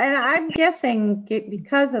 Well, and I'm guessing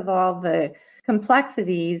because of all the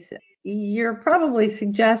complexities, you're probably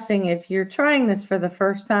suggesting if you're trying this for the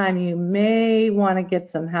first time, you may want to get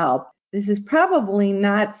some help. This is probably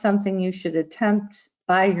not something you should attempt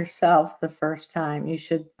by yourself the first time. You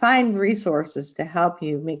should find resources to help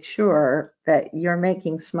you make sure that you're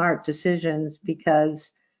making smart decisions,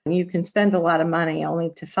 because you can spend a lot of money only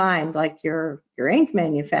to find, like your ink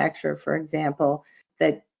manufacturer, for example,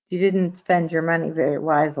 that you didn't spend your money very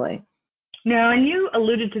wisely. No, and you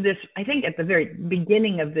alluded to this, I think, at the very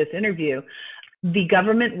beginning of this interview. The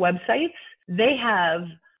government websites, they have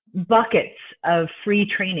buckets of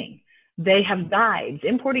free training. They have guides,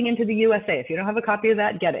 importing into the USA. If you don't have a copy of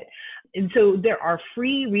that, get it. And so there are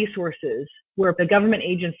free resources where the government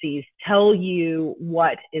agencies tell you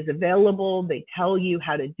what is available. They tell you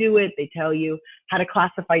how to do it. They tell you how to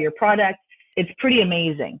classify your product. It's pretty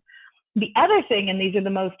amazing. The other thing, and these are the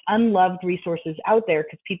most unloved resources out there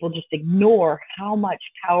because people just ignore how much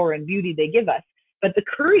power and beauty they give us, but the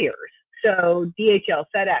couriers, so DHL,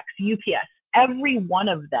 FedEx, UPS, every one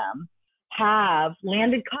of them have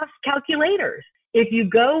landed cost calculators. If you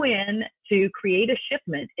go in to create a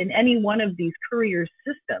shipment in any one of these courier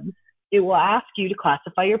systems, it will ask you to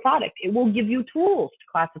classify your product. It will give you tools to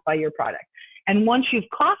classify your product. And once you've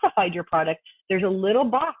classified your product, there's a little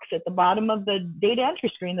box at the bottom of the data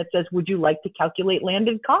entry screen that says, would you like to calculate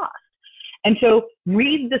landed cost? And so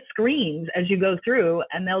read the screens as you go through,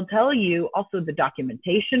 and they'll tell you also the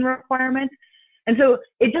documentation requirements. And so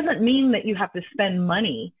it doesn't mean that you have to spend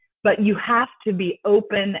money, but you have to be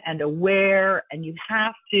open and aware, and you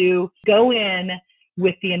have to go in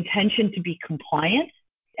with the intention to be compliant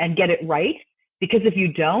and get it right. Because if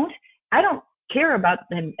you don't, I don't care about,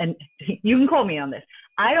 and you can call me on this,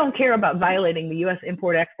 I don't care about violating the U.S.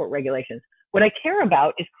 import-export regulations. What I care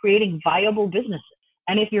about is creating viable businesses.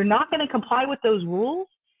 And if you're not going to comply with those rules,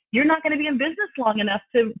 you're not going to be in business long enough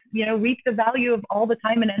to, reap the value of all the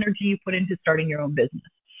time and energy you put into starting your own business.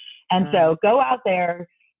 And so go out there,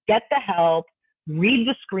 get the help, read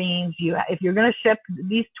the screens. If you're going to ship,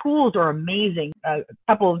 these tools are amazing. A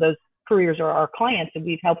couple of those couriers are our clients, and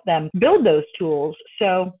we've helped them build those tools.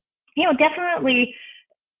 So, definitely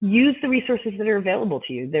use the resources that are available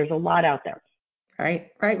to you. There's a lot out there.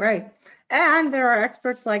 Right. And there are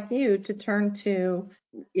experts like you to turn to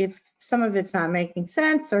if some of it's not making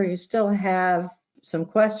sense or you still have some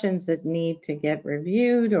questions that need to get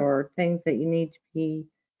reviewed or things that you need to be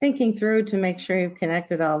thinking through to make sure you've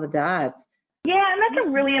connected all the dots. Yeah, and that's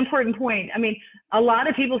a really important point. I mean, a lot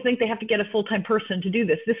of people think they have to get a full-time person to do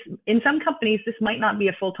this. In some companies, this might not be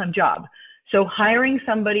a full-time job. So hiring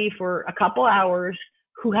somebody for a couple hours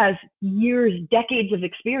who has years, decades of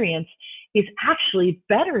experience is actually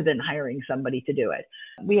better than hiring somebody to do it.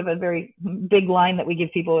 We have a very big line that we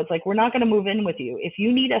give people. It's like, we're not going to move in with you. If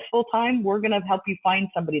you need us full-time, we're going to help you find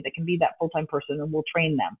somebody that can be that full-time person, and we'll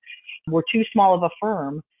train them. We're too small of a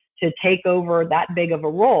firm to take over that big of a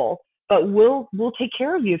role, but we'll take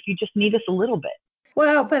care of you if you just need us a little bit.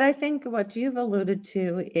 Well, but I think what you've alluded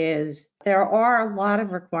to is there are a lot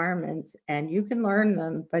of requirements and you can learn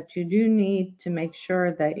them, but you do need to make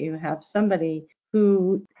sure that you have somebody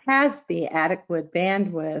who has the adequate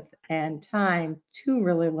bandwidth and time to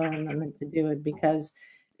really learn them and to do it, because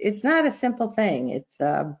it's not a simple thing. It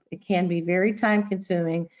can be very time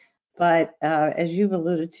consuming, but as you've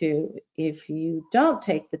alluded to, if you don't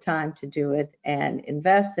take the time to do it and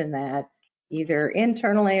invest in that, either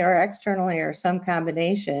internally or externally or some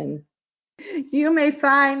combination, you may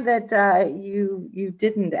find that you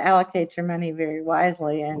didn't allocate your money very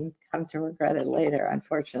wisely and come to regret it later,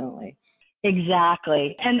 unfortunately.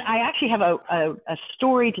 Exactly. And I actually have a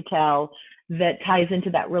story to tell that ties into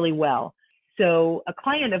that really well. So a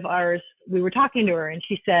client of ours, we were talking to her and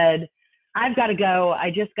she said, I've got to go. I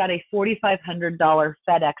just got a $4,500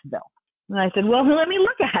 FedEx bill. And I said, well, let me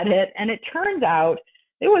look at it. And it turns out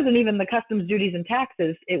it wasn't even the customs duties and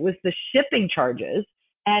taxes. It was the shipping charges.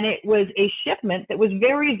 And it was a shipment that was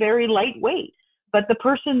very, very lightweight. But the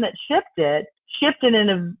person that shipped it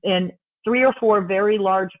in 3 or 4 very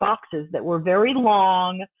large boxes that were very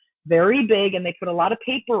long, very big, and they put a lot of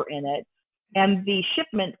paper in it. And the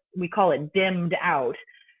shipment, we call it dimmed out.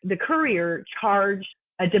 The courier charged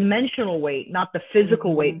a dimensional weight, not the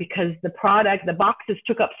physical weight, because the boxes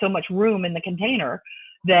took up so much room in the container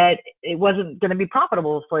that it wasn't going to be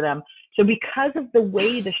profitable for them. So because of the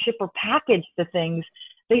way the shipper packaged the things,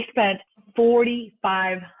 they spent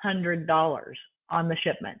 $4,500 on the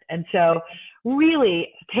shipment. And so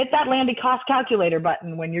really hit that landed cost calculator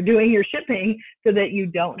button when you're doing your shipping so that you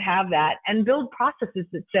don't have that, and build processes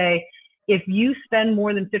that say, if you spend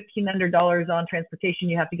more than $1,500 on transportation,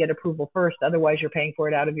 you have to get approval first. Otherwise, you're paying for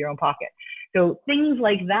it out of your own pocket. So things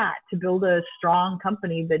like that to build a strong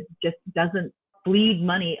company that just doesn't bleed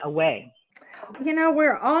money away.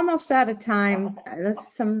 We're almost out of time.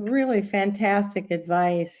 That's some really fantastic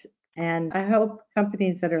advice, and I hope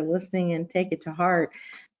companies that are listening and take it to heart.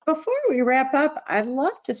 Before we wrap up, I'd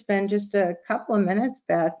love to spend just a couple of minutes,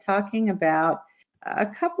 Beth, talking about a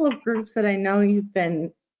couple of groups that I know you've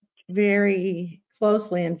been very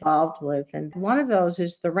closely involved with. And one of those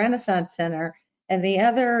is the Renaissance Center, and the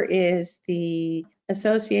other is the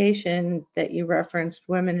association that you referenced,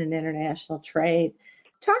 Women in International Trade.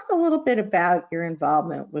 Talk a little bit about your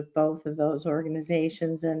involvement with both of those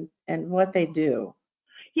organizations and what they do.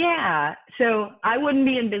 Yeah. So I wouldn't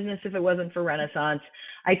be in business if it wasn't for Renaissance.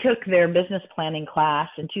 I took their business planning class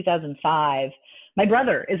in 2005. My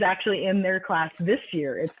brother is actually in their class this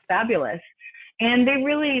year. It's fabulous. And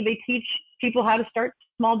they teach people how to start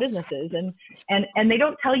small businesses, and they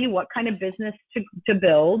don't tell you what kind of business to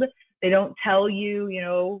build. They don't tell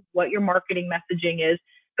you, what your marketing messaging is,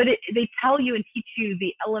 but they tell you and teach you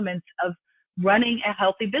the elements of running a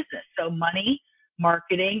healthy business. So money,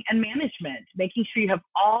 marketing, and management, making sure you have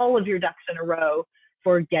all of your ducks in a row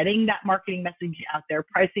for getting that marketing message out there,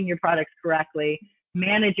 pricing your products correctly,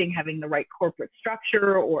 managing, having the right corporate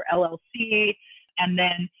structure or LLC, and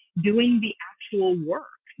then doing the actual work,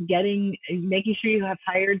 making sure you have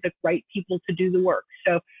hired the right people to do the work.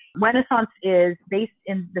 So Renaissance is based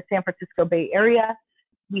in the San Francisco Bay Area.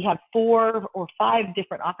 We have 4 or 5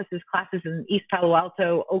 different classes in East Palo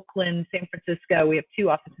Alto, Oakland, San Francisco. We have 2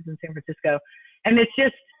 offices in San Francisco. And it's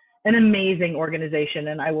just an amazing organization,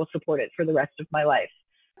 and I will support it for the rest of my life.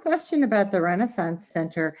 Question about the Renaissance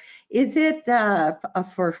Center. Is it a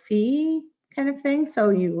for fee kind of thing? So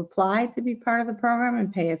you apply to be part of the program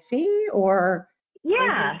and pay a fee, or?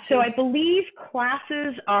 Yeah. So I believe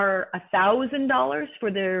classes are $1,000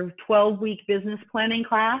 for their 12-week business planning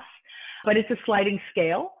class, but it's a sliding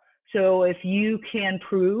scale. So if you can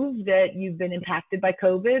prove that you've been impacted by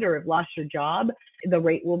COVID or have lost your job, the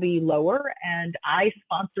rate will be lower. And I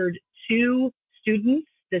sponsored 2 students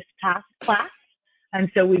this past class. And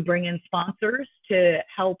so we bring in sponsors to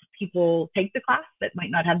help people take the class that might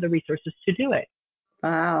not have the resources to do it.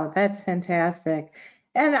 Wow, that's fantastic.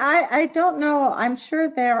 And I don't know, I'm sure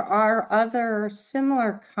there are other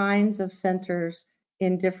similar kinds of centers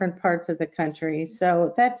in different parts of the country.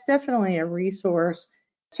 So that's definitely a resource,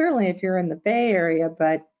 certainly if you're in the Bay Area,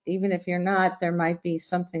 but even if you're not, there might be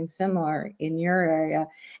something similar in your area.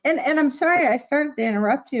 And I'm sorry I started to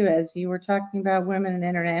interrupt you as you were talking about women in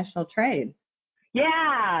international trade.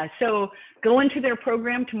 Yeah, so go into their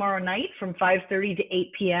program tomorrow night from 5:30 to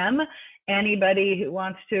 8 p.m. Anybody who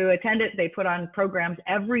wants to attend it, they put on programs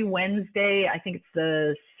every Wednesday. I think it's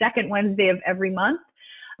the second Wednesday of every month.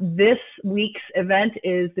 This week's event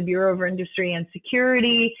is the Bureau of Industry and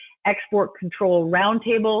Security Export Control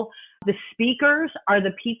Roundtable. The speakers are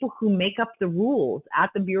the people who make up the rules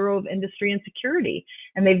at the Bureau of Industry and Security.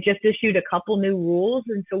 And they've just issued a couple new rules.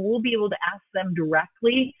 And so we'll be able to ask them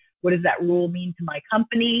directly, what does that rule mean to my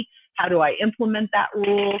company? How do I implement that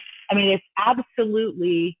rule? I mean, it's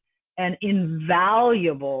absolutely an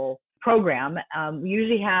invaluable program. We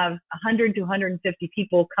usually have 100 to 150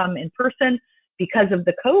 people come in person because of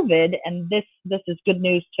the COVID. And this is good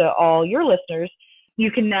news to all your listeners. You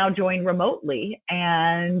can now join remotely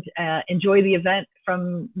and enjoy the event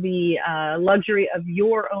from the luxury of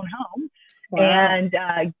your own home. Wow. And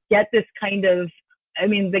get this kind of, I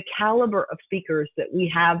mean, the caliber of speakers that we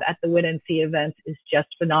have at the WIT-NC events is just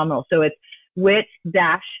phenomenal. So it's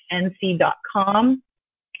wit-nc.com.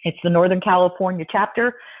 It's the Northern California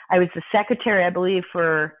chapter. I was the secretary, I believe,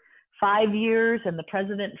 for 5 years and the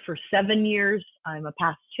president for 7 years. I'm a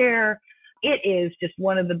past chair. It is just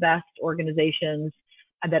one of the best organizations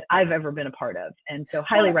that I've ever been a part of. And so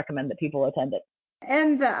highly recommend that people attend it.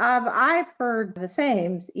 And I've heard the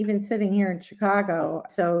same, even sitting here in Chicago.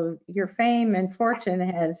 So your fame and fortune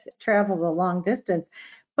has traveled a long distance.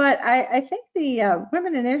 But I think the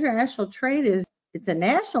Women in International Trade it's a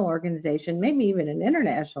national organization, maybe even an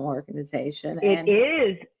international organization. It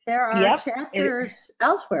is. There are chapters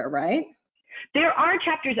elsewhere, right? There are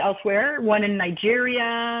chapters elsewhere, one in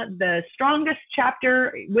Nigeria. The strongest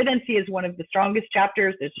chapter, WIT-NC is one of the strongest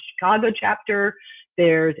chapters. There's a Chicago chapter.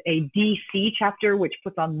 There's a DC chapter, which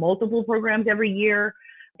puts on multiple programs every year.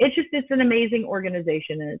 It's an amazing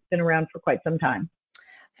organization, and it's been around for quite some time.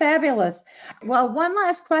 Fabulous. Well, one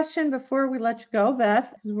last question before we let you go,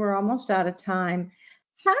 Beth, because we're almost out of time.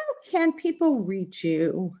 How can people reach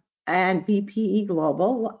you and BPE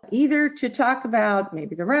Global, either to talk about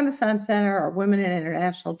maybe the Renaissance Center or Women in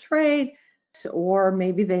International Trade, or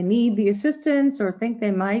maybe they need the assistance or think they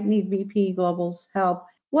might need BPE Global's help?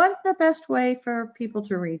 What's the best way for people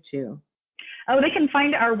to reach you? Oh, they can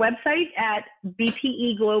find our website at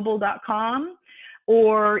bpeglobal.com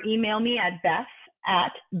or email me at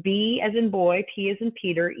Beth@B as in boy, P as in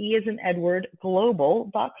Peter, E as in Edward,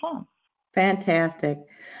 global.com. Fantastic.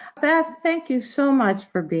 Beth, thank you so much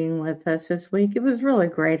for being with us this week. It was really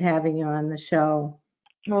great having you on the show.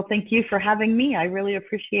 Well, thank you for having me. I really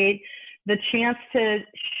appreciate the chance to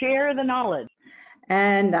share the knowledge.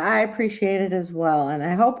 And I appreciate it as well. And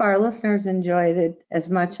I hope our listeners enjoyed it as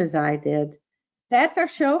much as I did. That's our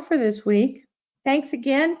show for this week. Thanks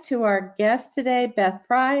again to our guest today, Beth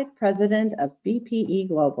Pride, President of BPE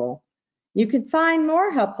Global. You can find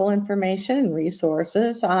more helpful information and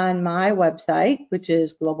resources on my website, which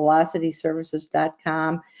is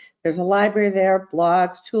globalocityservices.com. There's a library there,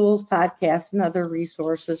 blogs, tools, podcasts, and other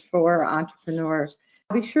resources for entrepreneurs.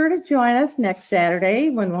 Be sure to join us next Saturday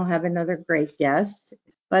when we'll have another great guest.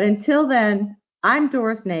 But until then, I'm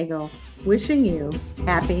Doris Nagel, wishing you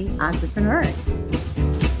happy entrepreneuring.